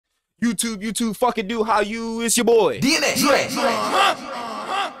YouTube, fucking do how you, it's your boy.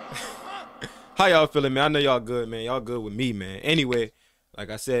 How y'all feeling, man? I know y'all good, man. Y'all good with me, man. Anyway, like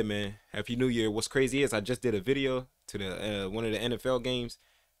I said, man, Happy New Year. What's crazy is I just did a video to the one of the NFL games.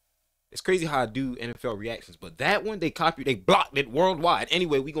 It's crazy how I do NFL reactions, but that one, they blocked it worldwide.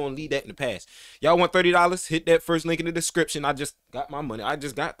 Anyway, we gonna leave that in the past. Y'all want $30? Hit that first link in the description. I just got my money. I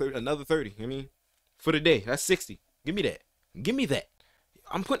just got another 30. I mean, for the day, that's 60. Give me that. Give me that.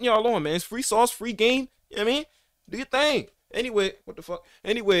 I'm putting y'all on, man. It's free sauce, free game. You know what I mean? Do your thing. Anyway, what the fuck?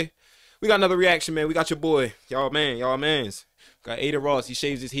 Anyway, we got another reaction, man. We got your boy. Y'all mans. Got adinross. He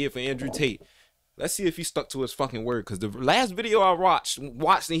shaves his head for Andrew Tate. Let's see if he stuck to his fucking word. Because the last video I watched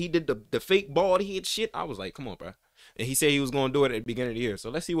and he did the fake bald head shit, I was like, come on, bro. And he said he was going to do it at the beginning of the year. So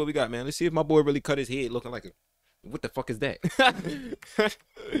let's see what we got, man. Let's see if my boy really cut his head looking like a... What the fuck is that?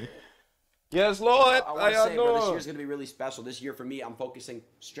 Yes, Lord. I want to say, bro, this year's going to be really special. This year for me, I'm focusing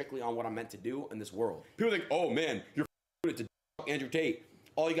strictly on what I'm meant to do in this world. People think, oh, man, you're doing it to Andrew Tate.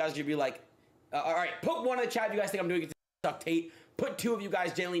 All you guys should be like, all right, put one in the chat if you guys think I'm doing it to Tate. Put two of you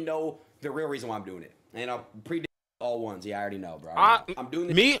guys generally know the real reason why I'm doing it. And I'll predict all ones. Yeah, I already know, bro. I'm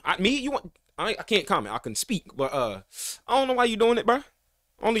doing this. I can't comment. I can speak. But I don't know why you doing it, bro.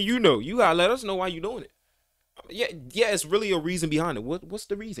 Only you know. You got to let us know why you doing it. Yeah, it's really a reason behind it. What's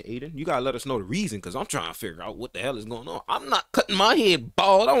the reason, Adin? You gotta let us know the reason, because I'm trying to figure out what the hell is going on. I'm not cutting my head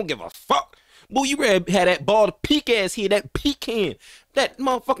bald. I don't give a fuck. Boy, you had that bald peak ass head, that pecan, that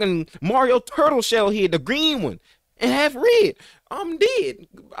motherfucking Mario turtle shell head, the green one, and half red. I'm dead.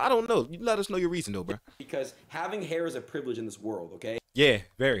 I don't know. You let us know your reason, though, bro. Because having hair is a privilege in this world, okay? Yeah,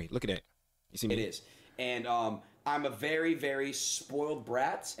 very. Look at that. You see me? It is. And I'm a very, very spoiled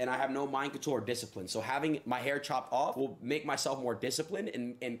brat, and I have no mind control or discipline. So having my hair chopped off will make myself more disciplined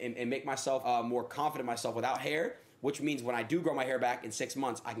and make myself more confident in myself without hair, which means when I do grow my hair back in 6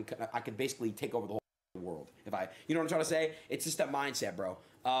 months, I can basically take over the whole world. You know what I'm trying to say? It's just that mindset, bro.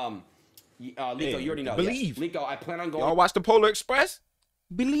 Lico, you already know. Believe. Yes. Lico, I plan on going. Y'all watch the Polar Express?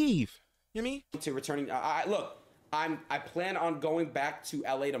 Believe. You know what I mean? To returning. Look, I plan on going back to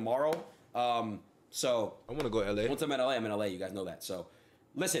LA tomorrow. So I want to go to LA. Once I'm in LA, I'm in LA. You guys know that. So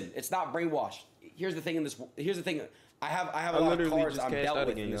listen, it's not brainwashed. Here's the thing here's the thing. I have a lot of cards I'm dealt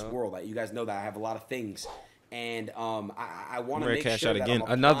with in this world. Like, you guys know that I have a lot of things. And I want to make sure that I'm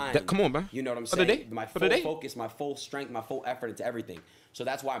applying, come on, man. You know what I'm saying? My full focus, my full strength, my full effort into everything. So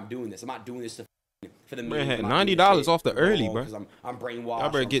that's why I'm doing this. I'm not doing this for the man. $90 off the early, bro. I'm brainwashed. I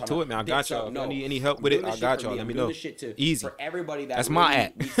better get to it, man. I got y'all. If y'all need any help with it, I got y'all. Let me know. Easy. For everybody that's my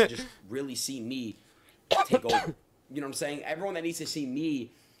app. Needs to just really see me take over. You know what I'm saying? Everyone that needs to see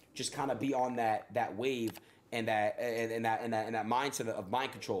me just kind of be on that wave and that mindset of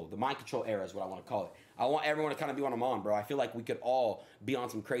mind control. The mind control era is what I want to call it. I want everyone to kind of be what I'm on, bro. I feel like we could all be on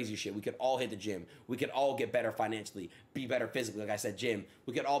some crazy shit. We could all hit the gym. We could all get better financially, be better physically. Like I said, gym.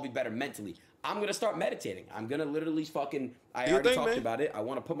 We could all be better mentally. I'm going to start meditating. I'm going to literally I already talked about it. I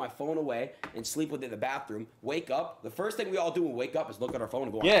want to put my phone away and sleep with it in the bathroom. Wake up. The first thing we all do when we wake up is look at our phone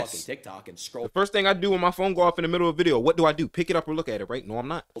and go on fucking TikTok and scroll. The first thing I do when my phone go off in the middle of a video, what do I do? Pick it up or look at it, right? No, I'm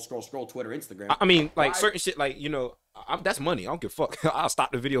not. Scroll Twitter, Instagram. I mean, like certain shit, like, you know, that's money. I don't give a fuck. I'll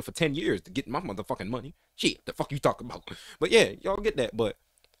stop the video for 10 years to get my motherfucking money. Shit, the fuck you talking about? But yeah, y'all get that. But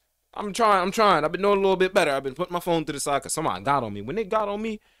I'm trying. I've been doing a little bit better. I've been putting my phone to the side because somebody got on me. When they got on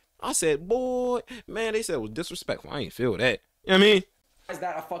me, I said, boy, man, they said it was disrespectful. I ain't feel that. You know what I mean? Is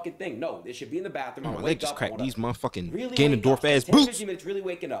that a fucking thing? No, it should be in the bathroom. Oh, they just crack these motherfucking Ganondorf ass boots. 10-15 minutes really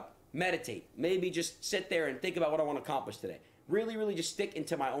waking up. Meditate. Maybe just sit there and think about what I want to accomplish today. Really just stick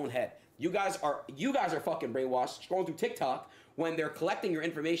into my own head. You guys are fucking brainwashed, scrolling through TikTok when they're collecting your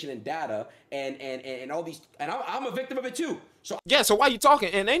information and data and all these, and I'm a victim of it too. So yeah, so why you talking?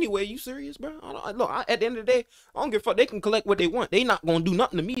 And anyway, you serious, bro? Look, at the end of the day, I don't give a fuck. They can collect what they want. They not gonna do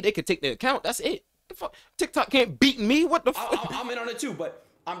nothing to me. They can take their account. That's it. The fuck? TikTok can't beat me. What the fuck? I'm in on it too, but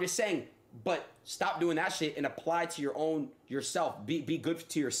I'm just saying. But stop doing that shit and apply to yourself. Be good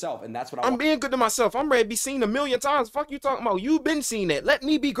to yourself, and that's what I'm being good to myself. I'm ready to be seen 1,000,000 times. Fuck you talking about? You've been seeing that. Let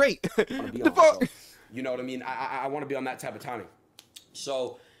me be great. The fuck? You know what I mean? I want to be on that type of timing.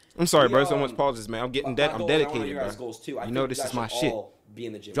 So I'm sorry, bro. Someone's pauses, man. I'm getting I'm dedicated, bro. Goals too. You know this is my shit. Be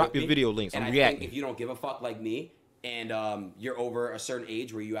in the gym. Drop your video links. I'm reacting. If you don't give a fuck like me, and you're over a certain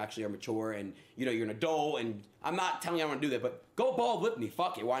age where you actually are mature, and you know you're an adult, and I'm not telling you I want to do that, but go bald with me.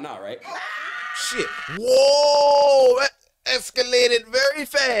 Fuck it, why not, right? Shit. Whoa, that escalated very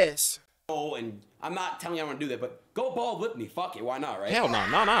fast. Oh, and I'm not telling you I want to do that, but go bald with me. Fuck it, why not, right? Hell no,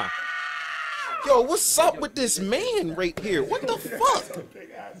 nah. Yo, what's up with this man right here? What the fuck?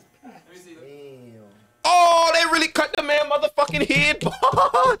 Oh, they really cut the man motherfucking head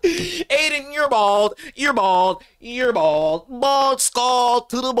bald. Adin, you're bald. You're bald. You're bald. Bald skull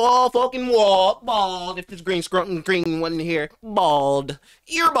to the ball fucking wall. Bald. If this green scrunting green wasn't here. Bald.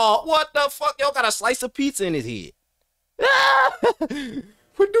 You're bald. What the fuck? Y'all got a slice of pizza in his head.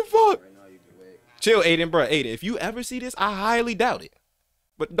 What the fuck? Chill, Adin, bro. Adin, if you ever see this, I highly doubt it.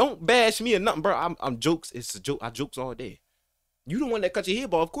 But don't bash me or nothing, bro. I'm jokes. It's a joke. I jokes all day. You the one that cut your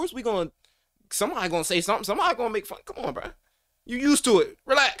head bald. Of course we gonna. Somebody gonna say something. Somebody gonna make fun. Come on, bro. You used to it.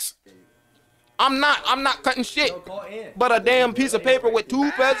 Relax. I'm not cutting shit. But a damn piece of paper with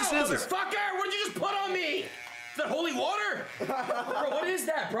 2 pairs of scissors. Fucker, what'd you just put on me? Is that holy water? Bro, what is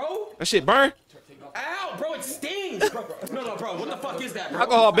that, bro? That shit burn. Ow, bro, it stings. Bro. No, bro, what the fuck is that, bro?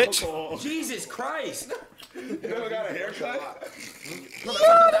 Alcohol, bitch. Jesus Christ. You never got a haircut? No, that's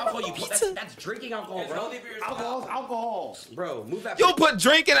not alcohol. That's drinking alcohol, bro. Alcohol. Bro, move that. You'll put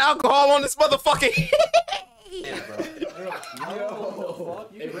drinking alcohol on this motherfucking. Yeah, bro.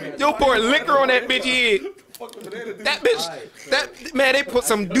 You'll pour liquor on that bitch head. That bitch. That man. They put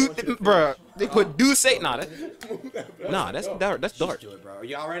some bruh. They put Douce. Nah, that's dark. That's dark. Do it, bro. Are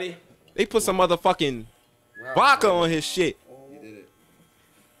y'all ready? They put some motherfucking vodka on his shit.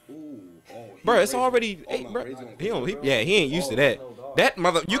 Bro, it's already. Hey, bro. He ain't used to that. That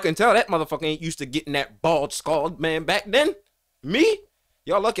mother. You can tell that motherfucker ain't used to getting that bald scald, man. Back then, me.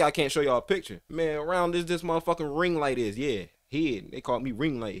 Y'all lucky I can't show y'all a picture. Man, around this motherfucking ring light is. Yeah, head. They called me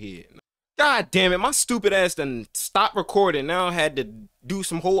ring light head. God damn it, my stupid ass done stopped recording. Now I had to do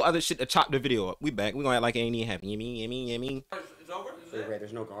some whole other shit to chop the video up. We back. We gonna act like it ain't even happening. You mean? It's over? Wait,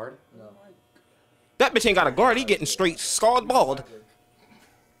 there's no guard? No. That bitch ain't got a guard. He getting straight scald bald.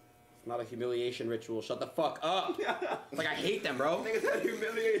 It's not a humiliation ritual. Shut the fuck up. Like, I hate them, bro. It's a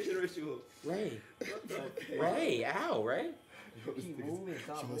humiliation ritual. Ray, ow, Ray.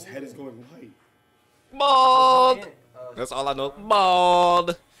 His head is going white. Bald. That's all I know.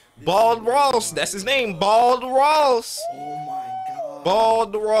 Bald. Bald Ross. That's his name. Bald Ross. Oh my god.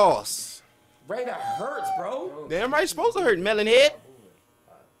 Bald Ross. Ray, that hurts, bro. Damn right, supposed to hurt, melon head.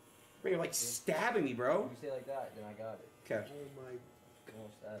 Ray, you're like stabbing me, bro. You say like that, then I got it. Okay. Oh my.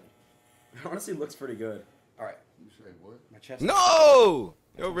 Honestly, looks pretty good. All right. You say what? My chest. No.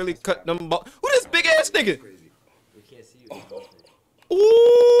 Yo, really cut them bald. Who this big ass nigga? We can't see you. Ooh.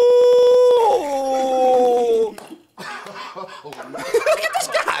 Look at this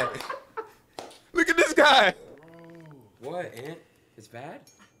guy. Look at this guy. What, Ant? It's bad?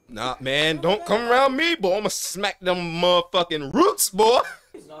 Nah, man, don't come around me, boy. I'ma smack them motherfucking roots, boy.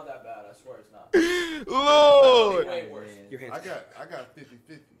 It's not that bad. I swear it's not. Lord. Way worse. Your hands. I got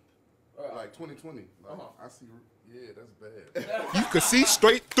 50-50. Like 2020. Like, I see. Yeah, that's bad. You could see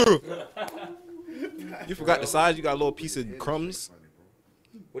straight through. You forgot the size. You got a little piece of crumbs.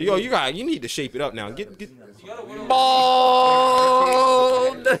 Yo, you need to shape it up now. Get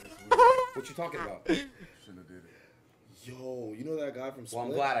bald. What you talking about? Shouldn't have did it. Yo, you know that guy from Split? Well,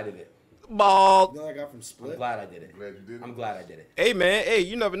 I'm glad I did it. Bald. You know that guy from Split? I'm glad I did it. Glad you did it. I'm glad I did it. Hey man, hey,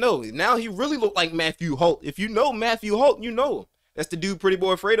 you never know. Now he really look like Matthew Holt. If you know Matthew Holt, you know him. That's the dude Pretty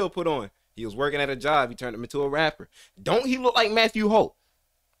Boy Fredo put on. He was working at a job. He turned him into a rapper. Don't he look like Matthew Holt?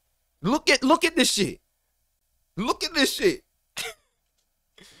 Look at this shit. Look at this shit.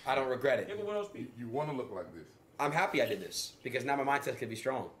 I don't regret it. You want to look like this. I'm happy I did this because now my mindset can be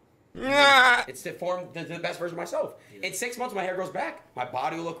strong. Nah. It's to form the best version of myself. In 6 months, my hair grows back. My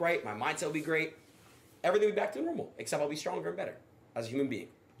body will look right. My mindset will be great. Everything will be back to normal, except I'll be stronger and better as a human being.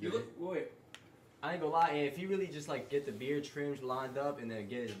 You look. Wait. I ain't gonna lie. And if you really just like get the beard trimmed, lined up, and then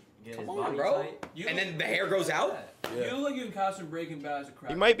get his Come on, body bro. tight. And then the hair grows out. You look like you in constant Breaking Bad as a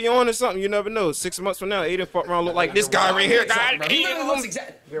crap. He might be on to something. You never know. 6 months from now, Adin fuck around look like this guy right here. God, He literally looks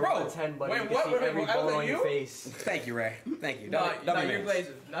exactly. We're Bro, 110, buddy. wait, You can what? see Wait, every I look bone like on your you? face. thank you, Ray. Thank you. No, Double your names.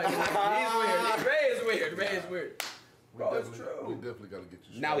 places. No, he's weird. Ray is weird. Ray is weird. Bro, it's We true. definitely got to get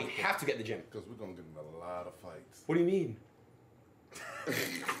you. Now we have to get in the gym. Because we're going to get in a lot of fights. What do you mean? What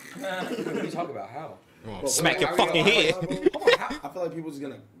are you talking about? How? Oh, smack your fucking head. Come on, how? I feel like people's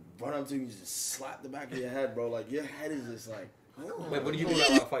gonna run up to you and just slap the back of your head, bro. Like, your head is just like... Wait, what do you mean by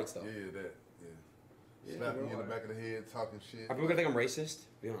a lot of fights, though? Yeah, that. Yeah. Slapping you in the back of the head, talking shit. Are people gonna think I'm racist?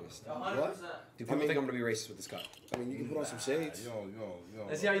 Be honest. 100%. Do people think I'm gonna be racist with this cut? I mean, you can put on some shades. You don't.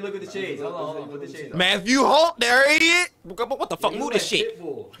 Let's see how you look with the shades. Hold on. Put the shades on. Matthew Holt, there he is. What the fuck? You Move look this like shit.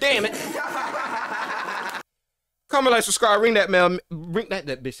 Pitbull. Damn it. Comment, like, subscribe, ring that bell. Ring that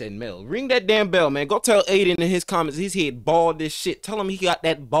bitch said Mel. Ring that damn bell, man. Go tell Adin in his comments his head bald as shit. Tell him he got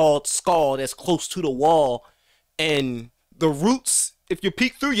that bald skull that's close to the wall. And the roots, if you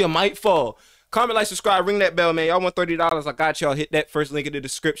peek through, you might fall. Comment, like, subscribe, ring that bell, man. Y'all want $30? I got y'all. Hit that first link in the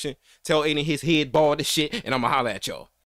description. Tell Adin his head bald as shit, and I'ma holler at y'all.